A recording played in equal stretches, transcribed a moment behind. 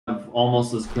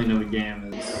almost as clean of a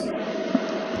game as...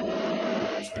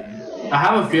 I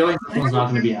have a feeling this one's not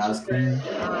going to be as clean.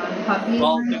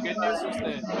 Well, the good news is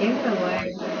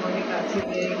that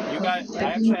you guys, I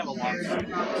actually have a lot of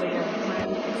students.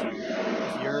 So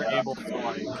if you're able to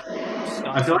like,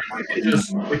 I feel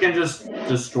like we can just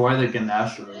destroy the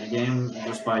Ganesh early game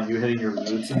just by you hitting your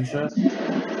roots and shit.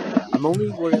 I'm only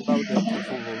worried about the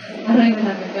Cthulhu. I don't even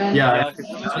have a gun. Yeah,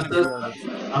 Yeah,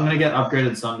 I'm gonna get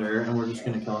upgraded Sunder and we're just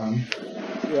gonna kill him.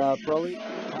 yeah, probably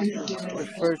the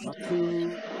first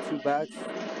two backs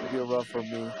will be rough for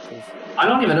me. I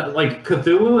don't even like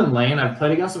Cthulhu and Lane. I've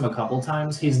played against him a couple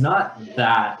times. He's not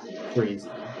that crazy.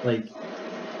 Like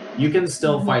you can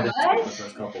still fight him the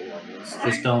first couple levels.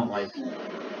 Just don't like.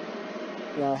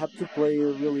 Yeah, I have to play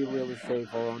really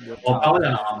safe around your Well, probably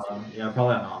on Amma. Yeah,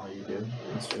 probably on Amma you do.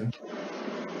 That's true.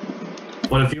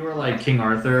 But if you were like King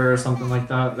Arthur or something like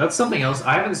that, that's something else.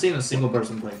 I haven't seen a single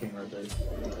person play King Arthur.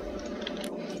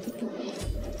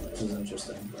 Which is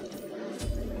interesting.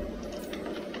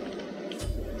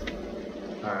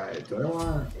 Alright, do I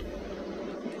want...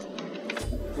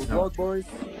 Good luck, boys.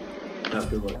 Yeah,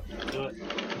 good luck. do it.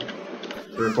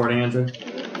 You recording, Andrew?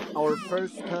 Our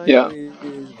first time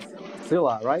is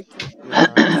Scylla, right?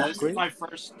 This is my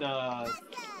first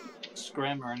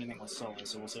scrim or anything with Scylla,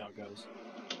 so we'll see how it goes.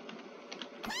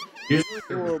 Usually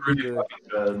you're pretty fucking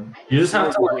good. You just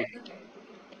have to like,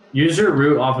 use your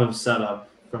root off of setup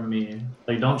from me.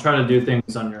 Like, don't try to do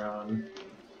things on your own.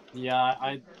 Yeah,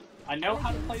 I know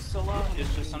how to play Scylla,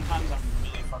 it's just sometimes I'm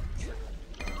really fucking triggered.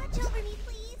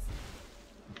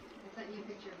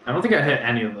 I don't think I hit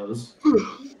any of those.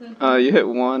 You hit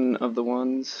one of the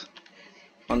ones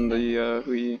on the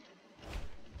Hui.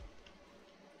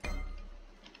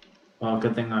 Well,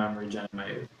 good thing I'm regenerating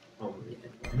my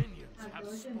overeating.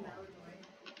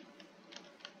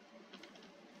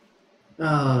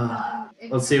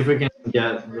 Let's see if we can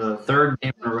get the third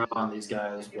game in a row on these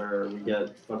guys where we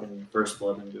get fucking first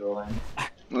blood and dueling.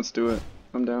 Let's do it.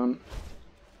 I'm down.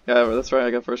 Yeah, that's right.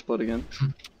 I got first blood again.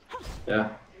 Yeah.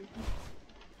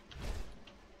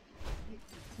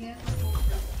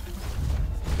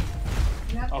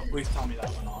 Oh, please tell me that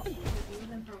went off.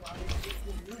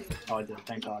 Oh, I did.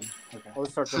 Thank God. Okay. I'll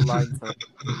start the line.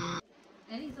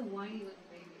 And he's a whiny little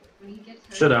baby. When he gets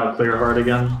hurt, Should out clear hard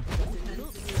again.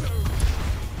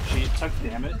 She took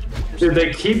damage. Dude,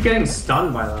 they keep getting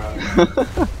stunned by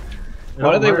that.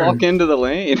 Why do they walk into the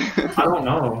lane? I don't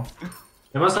know.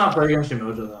 They must not play against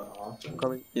Umoja that often.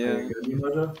 Coming. Yeah. Good,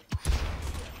 Umoja?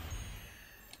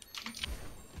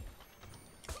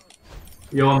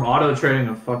 Yo, I'm auto trading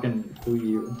a fucking who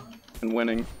you. And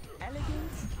winning.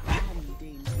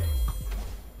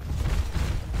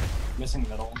 Missing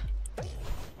middle.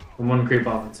 I'm one creep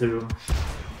off of two.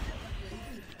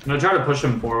 I'm gonna try to push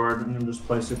him forward and then just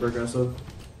play super aggressive.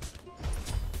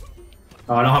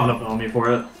 Oh, I don't have enough Omi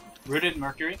for it. Rooted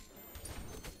Mercury.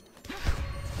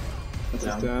 That's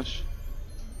his dash.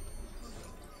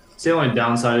 It's the only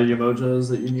downside of Umoja is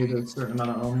that you need a certain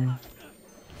amount of Omi.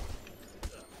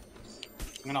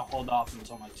 I'm gonna hold off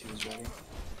until my 2 is ready.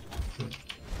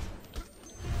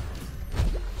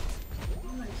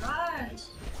 oh my god.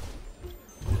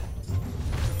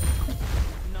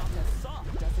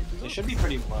 They should be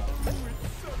pretty low.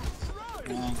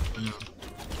 Yeah.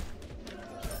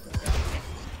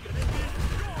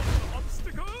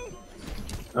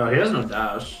 Oh, he has no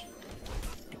dash.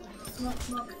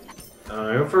 Smoke.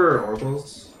 I go for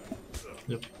oracles.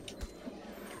 Yep.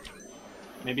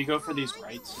 Maybe go for these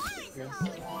rights here.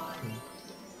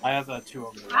 I have a 2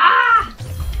 over there. Ah!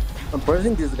 I'm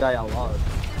pressing this guy a lot.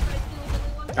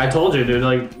 I told you, dude,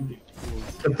 like,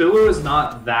 Cthulhu is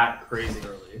not that crazy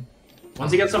early.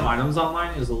 Once he gets some items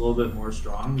online, he's a little bit more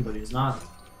strong, but he's not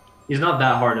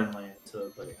that hard in lane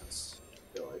to play against,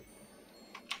 I feel like.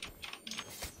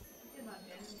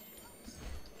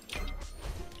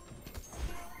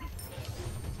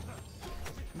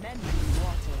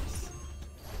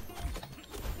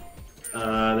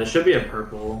 There should be a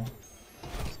purple.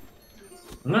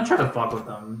 I'm gonna try to fuck with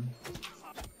them.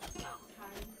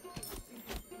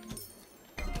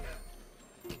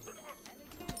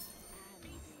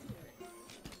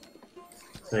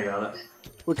 They got it.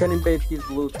 We can invade his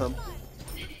blue thumb.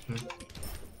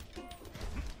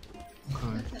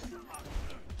 Okay.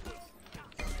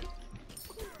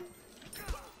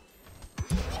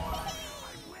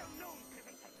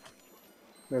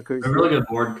 Mercury's Really good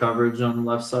board coverage on the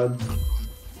left side.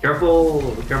 Careful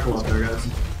up there, guys.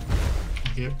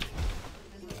 Here.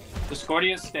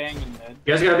 Discordia is staying in mid.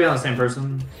 You guys gotta be on the same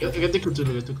person. Get the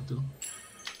Cthulhu, get the Cthulhu.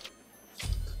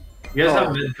 You guys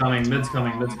have mid coming, mid's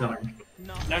coming.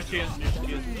 No, she is.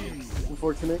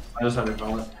 unfortunate. I just had to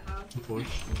call it. Push.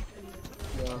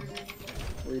 Yeah.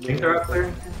 I think they're up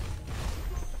there.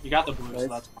 You got the blue, Nice. so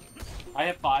that's fine. I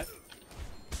have 5.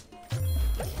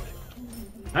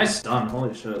 Nice stun,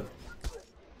 holy shit.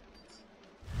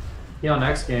 Yo,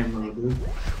 next game, though, dude.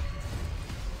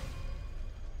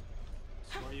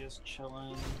 Sorya's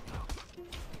chilling.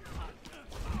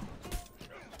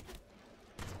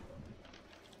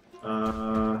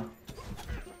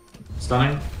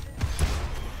 Stunning.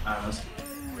 I missed.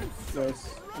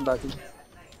 Nice. I'm backing.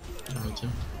 Gotcha.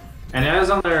 And it is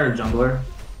on their jungler.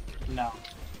 No.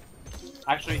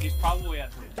 Actually, he's probably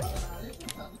at her.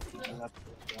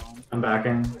 I'm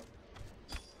backing.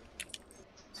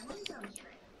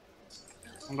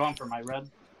 I'm going for my red.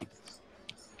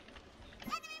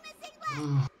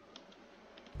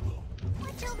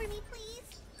 Watch over me,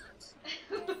 please.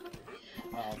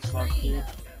 Fuck you.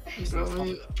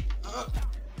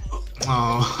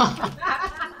 Oh.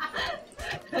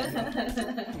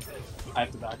 I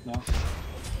have to back now.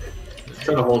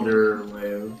 Try to hold your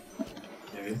wave.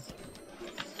 Maybe.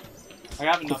 I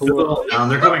have enough.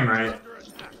 They're coming right.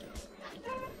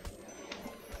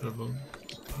 Trouble.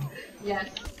 Yes.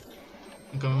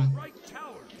 I'm coming.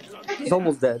 He's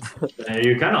almost dead. Yeah,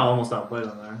 you kind of almost outplayed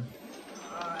them there.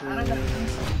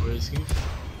 Where is he?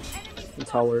 The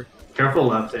tower. Careful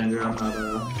left, Andrew. I'm not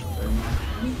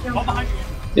Oh, behind you.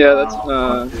 Yeah,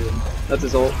 Wow, that's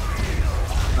his ult.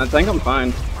 I think I'm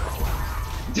fine.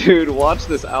 Dude, watch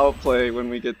this outplay when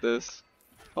we get this.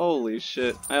 Holy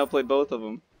shit, I outplayed both of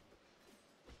them.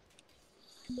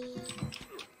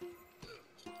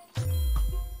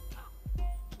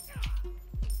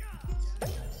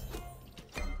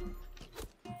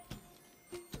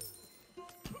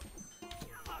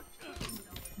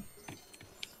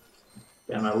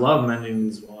 Damn, I love mending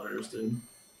these waters, dude.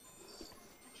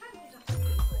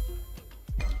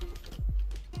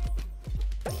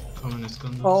 Coming is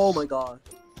gonna. Oh my god.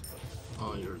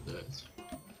 Oh, you're dead.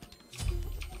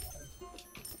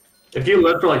 If you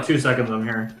live for like 2 seconds, I'm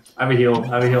here. I have a heal. I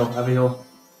have a heal. I have a heal.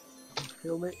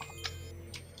 Heal me.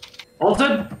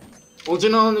 Ulted.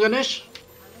 Ulti on Ganesh.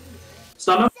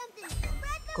 Stun him.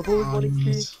 Control with 1 HP.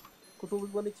 Nice. Control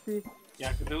with 1 HP.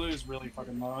 Yeah, Cthulhu is really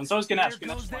fucking low, and so is Ganesh.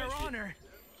 Ganesh is low.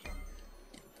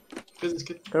 Get this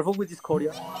kid. Careful with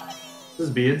Discordia. This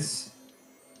is beads.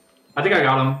 I think I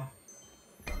got him.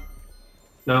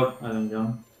 Nope, I didn't get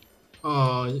him.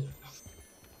 Oh.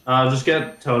 Just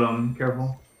get totem.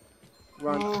 Careful.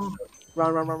 Run. Oh.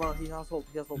 Run. He has ult.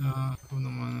 He has ult. Yeah, hold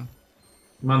on, man.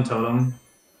 I'm on totem.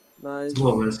 Nice. It's a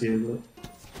little risky, but...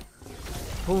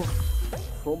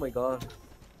 Oh my god.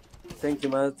 Thank you,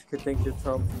 Matt. Thank you,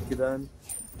 Tom. Thank you, Dan.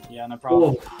 Yeah, no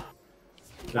problem. Oh.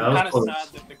 Yeah, I'm that kind of was sad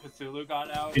close. that the Cthulhu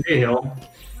got out. You need a heal.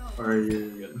 Or are you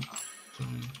good?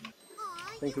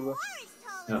 Thank you, bro.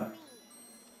 Yeah.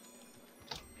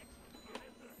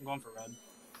 I'm going for red.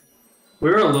 We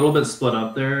were a little bit split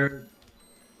up there,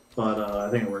 but I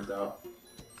think it worked out.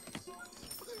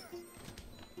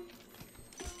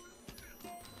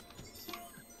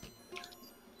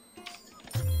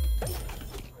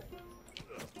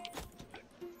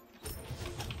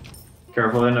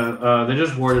 Careful, they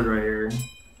just warded right here.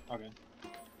 Okay.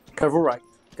 Careful right.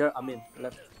 I mean,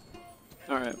 left.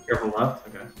 Alright. Careful left,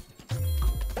 okay.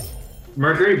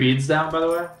 Mercury beads down, by the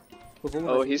way. Control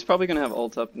Oh, right. he's probably gonna have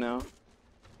ult up now.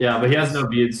 Yeah, but he has no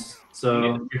beads,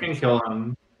 so you can kill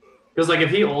him. Because like if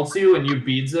he ults you and you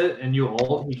beads it and you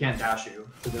ult, he can't dash you.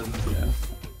 It doesn't. Yeah.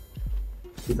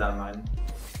 Keep that in mind.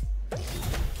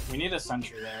 We need a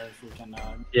sentry there if we can.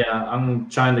 Yeah, I'm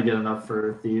trying to get enough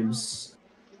for Thebes.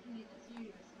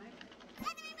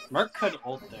 Merc could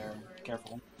ult there.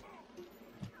 Careful.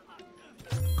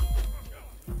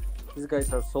 These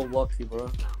guys are so lucky, bro.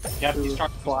 Yeah, he's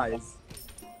trying Twice.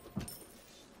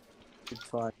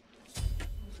 Twice.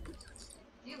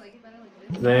 Do you like it better like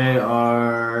this? They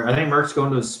are. I think Merc's going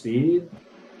to his speed.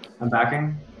 I'm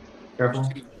backing. Careful.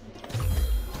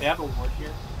 They have a ward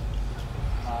here.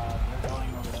 They're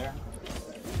going over there.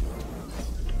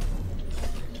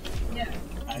 Yeah.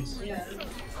 Nice. Yeah.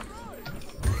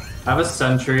 I have a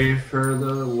sentry for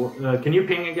the. Can you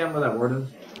ping again where that ward is?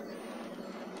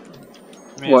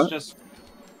 I mean, What? it's just.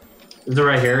 Is it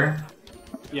right here?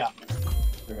 Yeah.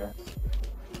 Okay.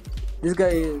 This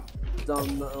guy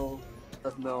doesn't know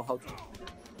how to.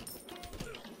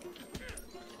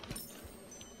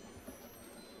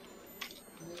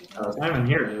 Oh, it's not even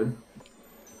here, dude.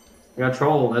 I got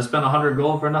trolled. I spent 100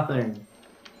 gold for nothing.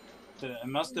 It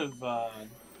must have. I'm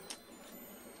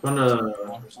gonna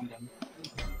Or something.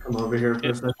 come over here for a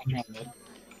It's second.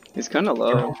 He's kinda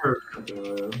low.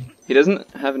 He doesn't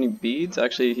have any beads.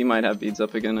 Actually, he might have beads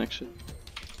up again, actually.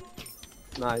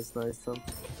 Nice, Tom.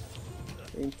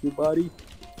 Thank you, buddy.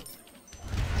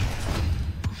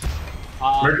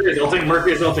 Mercury's ulting,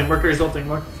 Mercury's ulting, Mercury's ulting,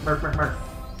 Merc.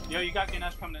 Yo, you got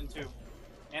Ganesh coming in too.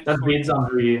 And That's Discord. beads on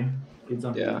 3. Beads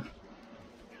on 3. Yeah.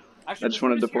 Actually, I just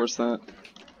wanted to Discord force that.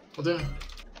 Hold on.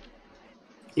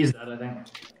 He's dead, I think.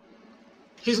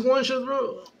 He's one shot,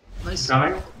 bro. Nice.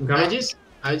 I'm coming.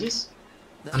 Aegis.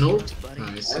 An ult.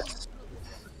 Nice.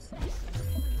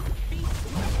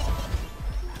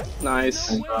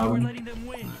 Nice.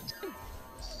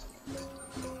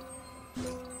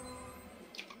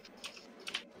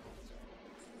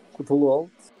 Cthulhu ult.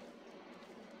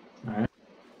 Alright.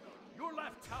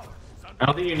 I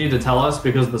don't think you need to tell us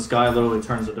because the sky literally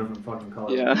turns a different fucking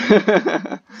color.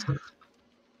 Yeah.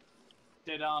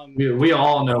 Did We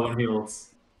all know when he ults.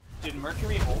 Did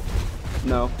Mercury hold?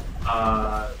 No.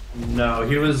 No,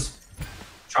 he was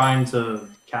trying to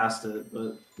cast it,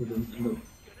 but he didn't.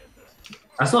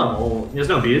 I still have ult. He has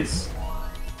no beats.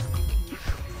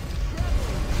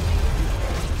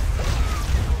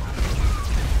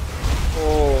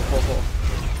 Oh.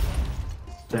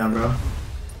 Damn, bro.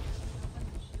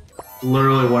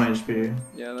 Literally 1 HP.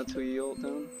 Yeah, that's who you ult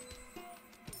down.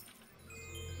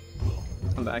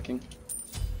 I'm backing.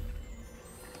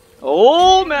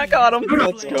 Oh, Matt got him.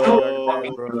 Let's go.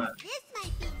 This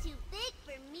might be too big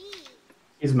for me.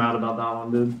 He's mad about that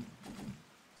one, dude.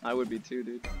 I would be too,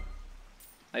 dude.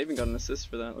 I even got an assist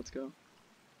for that. Let's go.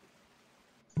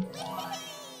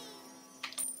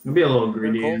 I'll be a little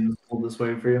greedy and hold this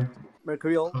way for you.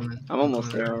 Mercury ult. I'm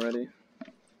almost there already.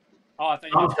 Oh, I thought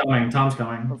you Tom's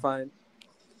coming. I'm fine.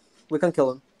 We can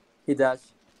kill him. He dashed.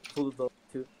 Cthulhu though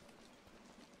too.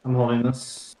 I'm holding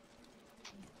this.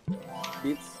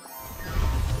 Beats.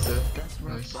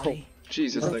 Nice. Oh,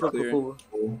 Jesus, don't that kill clear. Cthulhu.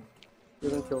 We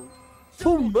can kill him.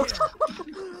 Boom!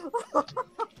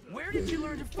 Where did you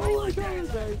learn to fight Oh my like god,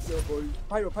 that? nice, boy.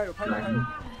 Pyro.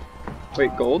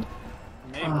 Wait, gold?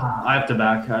 maybe. I have to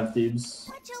back. I have thieves.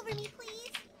 Watch over me,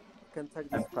 please. Can tag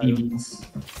I this have pyro. thieves.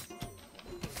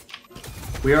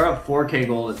 We are up 4k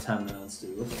gold at 10 minutes,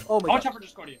 dude. What the Oh my Watch god. out for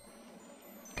Discordia.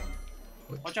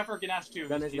 Watch out for Ganesh too.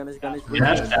 Ganesh. He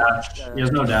has dash. He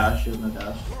has no dash. He has no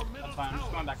dash. That's fine. I'm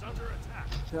just going back.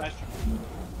 Yeah. Nice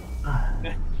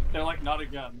try. They're like not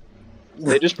again.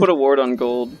 They just put a ward on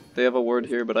gold. They have a ward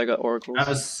here, but I got oracles. I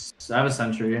have a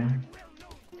sentry.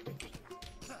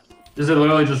 Is it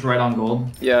literally just right on gold?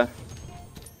 Yeah,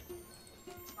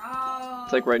 Oh.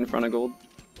 it's like right in front of gold.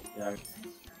 Yeah.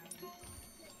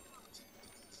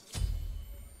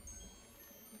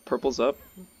 Purple's up.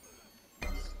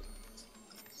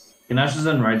 Ganesh is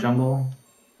in right jungle.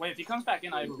 Wait, if he comes back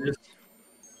in, I. This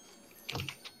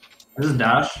is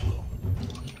dash.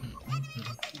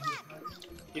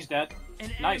 He's dead. An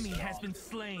Nice. enemy has been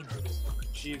slain.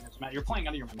 Jesus, Matt, you're playing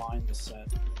out of your mind this set.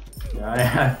 Yeah,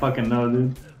 I fucking know,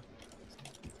 dude.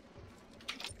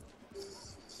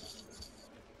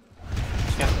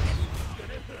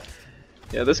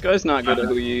 Yeah, this guy's not good at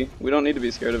Huyi. We don't need to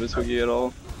be scared of his Huyi at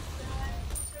all.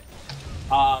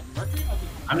 Mercury might be.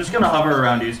 I'm just gonna hover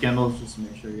around you, Scandals, just to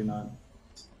make sure you're not.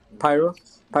 Pyro,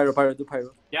 do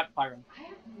pyro. Yep, Pyro. I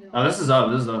have no Oh, this is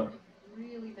up. This is up.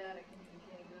 really bad at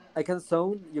communicating that. I can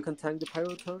zone. You can tank the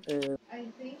pyro turn. I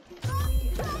think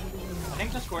I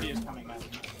think Discordia is coming back.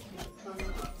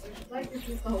 like this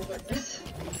is the whole purpose.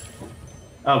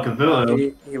 Oh,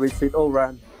 Cthulhu. He retreat. Oh,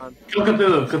 run. Kill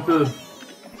Cthulhu.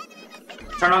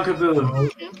 Turn on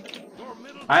Cthulhu.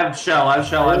 I have shell.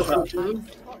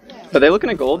 Are they looking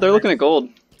at gold? They're looking at gold.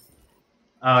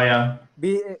 Oh, yeah.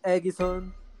 Be Aegis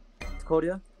on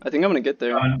Korea. I think I'm gonna get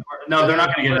there. No, they're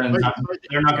not gonna get it in time.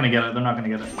 They're not gonna get it.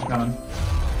 I'm coming.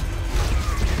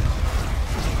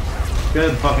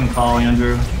 Good fucking call,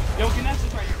 Andrew. Yo, Ganesh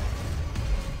is right here.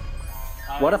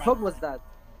 What the never fuck mind. was that?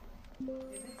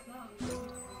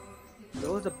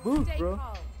 There was a boost, bro.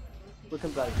 We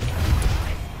can die.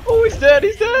 Oh, he's dead!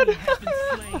 He's dead! You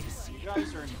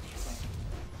guys are insane.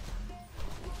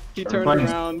 He turned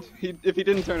around. If he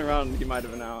didn't turn around, he might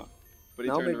have been out. But he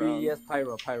Now turned maybe around. yes,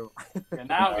 pyro. Okay,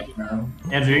 now we do.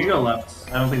 Andrew, you can go left.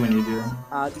 I don't think we need you.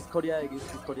 This Korea Aegis.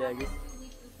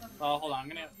 Hold on, I'm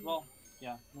gonna. Well,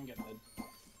 yeah, I'm gonna get mid.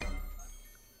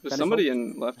 There's somebody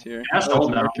in left here. Ganesh, Oh,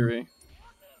 hold down. Mercury.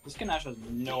 This Ganesh has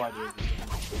no idea what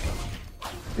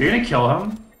he's You're gonna kill him?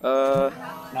 doing.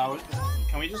 No,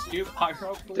 can we just do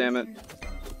Pyro, please? Damn it.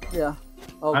 Yeah.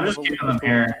 Oh, I'm just careful, keeping them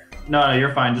careful. here. No,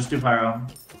 you're fine. Just do pyro.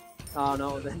 Oh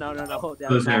no, no.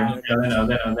 Who's here? Yeah,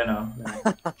 they know.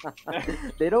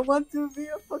 They don't want to be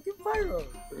a fucking pyro.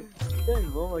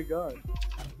 Damn, oh my god.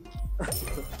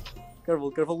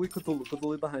 Careful with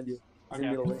Cthulhu behind you. He's in Okay.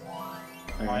 middle way.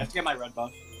 Oh, I have to get my red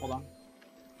buff. Hold on.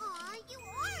 Aw, you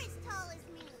are as tall as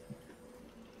me.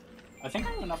 I think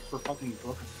I have enough for fucking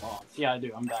Book of Cloth. Yeah, I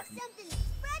do. I'm back. Something to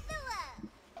spread the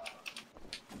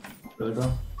love. Really,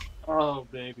 bro? Oh,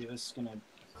 baby, this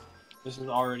is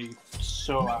already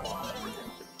so out of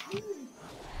hand.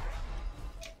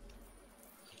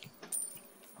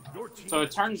 So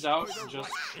it turns out just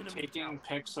taking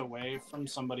picks away from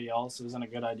somebody else isn't a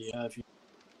good idea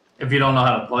If you don't know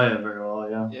how to play it very well,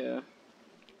 yeah. Yeah.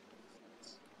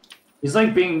 He's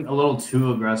like being a little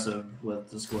too aggressive with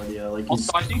Discordia. Like he's.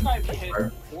 Also, I think I've hit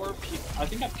 4 people. I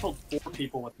think I've killed 4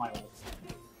 people with my ult.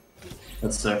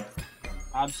 That's sick.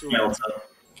 Absolutely. Yeah, what's up?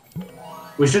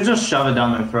 We should just shove it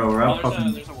down their throat. We're up there's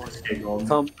fucking a ward. 6K gold.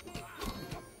 Come.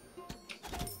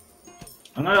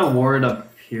 I'm gonna ward up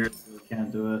here so we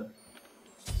can't do it.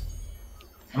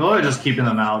 I'm literally just keeping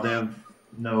them out. They have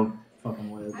no fucking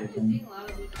way that they can.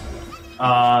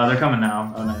 They're coming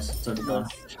now. Oh, nice. It's already done.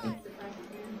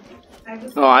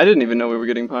 Oh, I didn't even know we were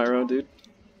getting pyro, dude.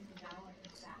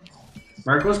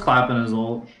 Merc was clapping his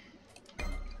ult.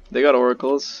 They got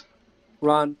oracles.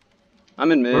 Run.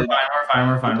 I'm in We're mid. fine, we're fine,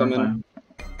 we're I'm fine, we're fine.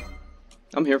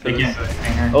 I'm here for They this. can't do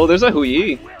anything here. Oh, there's a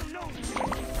Hui.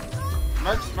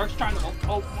 Merc's trying to ult.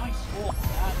 Oh, nice ult.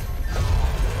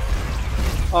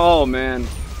 Oh man,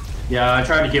 Yeah, I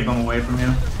tried to keep him away from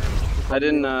you. I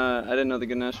didn't know the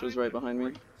Ganesh was right behind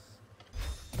me.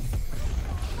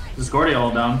 Discordia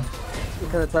all down. You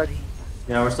can attack.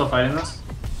 Yeah, we're still fighting this.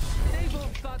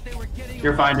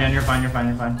 You're fine, Dan. You're fine, you're fine,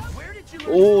 you're fine.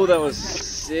 Oh, that was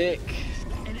sick.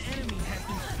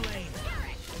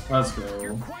 Let's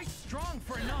go.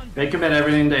 They commit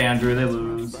everything to Andrew, they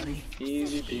lose.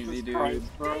 Easy peasy, dude.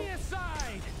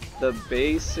 The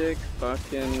basic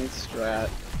fucking strat.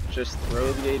 Just throw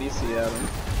the ADC at him.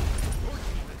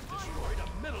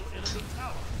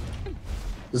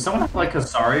 Does someone have like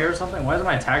Kasari or something? Why is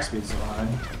my attack speed so high?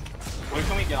 Where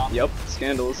can we get on? Yep,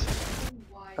 scandals.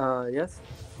 Yes.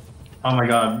 Oh my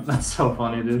god, that's so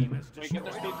funny, dude. Do we get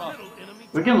this beat up?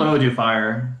 We can literally do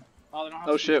fire. Oh, they don't have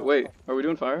Oh to shit, beat wait. up. Are we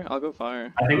doing fire? I'll go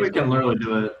fire. I think we can literally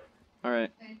do it.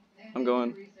 Alright, I'm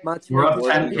going. Match. We're up you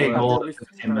 10K must gold in reform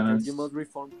 15 minutes. You must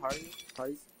reform parties.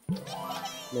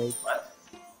 Late. What?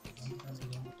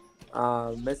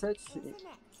 Message.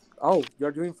 Oh,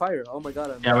 you're doing fire. Oh my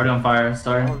god. Yeah, we're doing fire.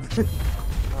 Sorry. Oh.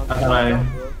 I thought I...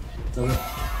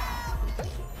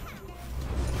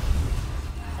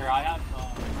 Here, I have.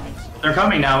 They're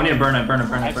coming now. We need to burn it, burn it,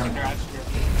 burn I it, have burn secure, I it. have secure.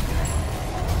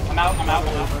 I'm out. Run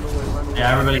away, run away.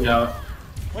 Yeah, everybody get out.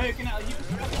 Wait, can you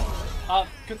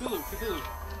Cthulhu.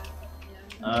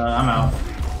 I'm out.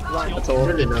 That's I'm all.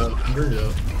 good enough. I'm good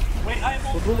enough. Wait, I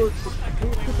have ult.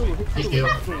 Heal.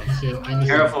 Heal. I need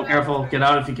Careful, careful. Get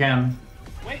out if you can.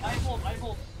 Wait, I have ult.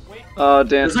 Wait. Oh,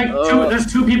 damn. There's like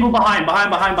there's 2 people behind.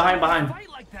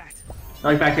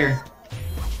 Like back here.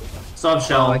 Sub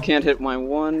shell. I can't hit my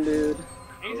one, dude.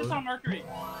 Aegis on Mercury.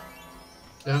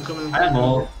 Yeah, I'm coming. I have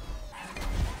ult.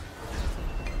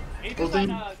 Aegis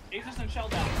and shell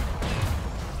down.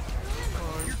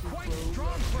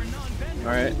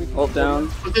 Alright, ult down.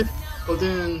 Hold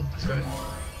in. Sorry.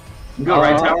 Go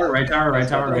right tower, right tower, right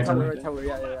tower, right Right tower. tower.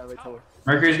 Yeah, right tower.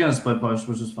 Mercury's gonna split push,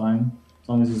 which is fine. As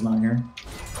long as he's not here.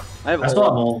 I have I still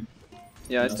have ult. ult.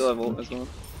 Yeah, I still have ult as well.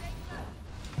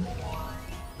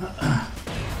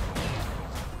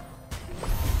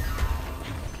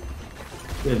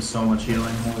 We have so much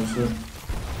healing, holy shit.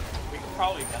 We can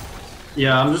probably get this.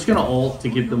 Yeah, I'm just gonna ult to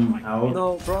keep them out.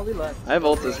 No, probably left. I have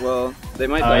ult as well. They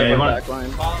might Oh, die yeah, you from wanna-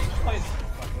 backline. Just play it.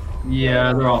 Fuck it.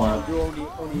 Yeah, they're all out. Do only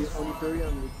Fury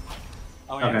and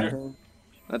Oh, yeah, Okay. they're-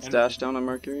 Let's dash down on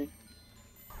Mercury.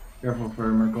 Careful for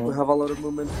we Merkel. have a lot of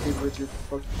movement speed with this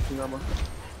fucking armor.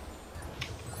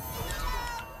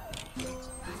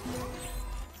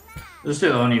 Let's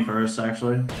do Oni first,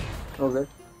 actually. Okay.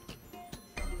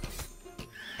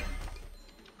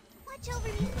 Watch over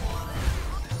me.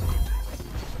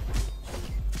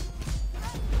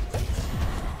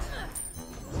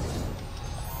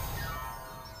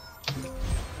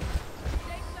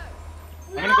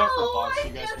 I'm gonna go for a box so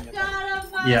you guys can get that.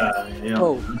 Yeah.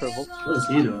 Oh, careful. What is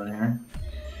he doing here?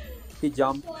 He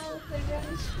jumped.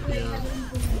 Yeah.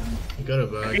 You got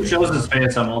it back. He shows his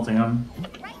face, I'm ulting him.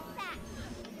 Right back.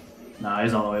 Nah,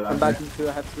 he's all the way I'm back back into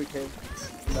I have 3k.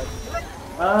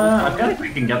 I feel like we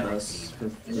can get this.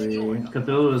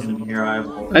 Cthulhu isn't here, I have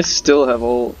ult. I still have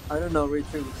ult. I don't know,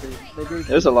 retreat. Maybe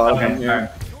There's a lot of them Okay, here.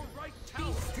 alright.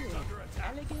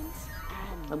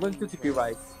 I'm going to TP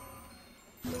right.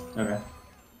 Okay.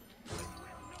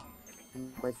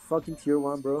 My fucking tier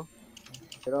 1, bro.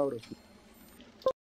 Get out of here.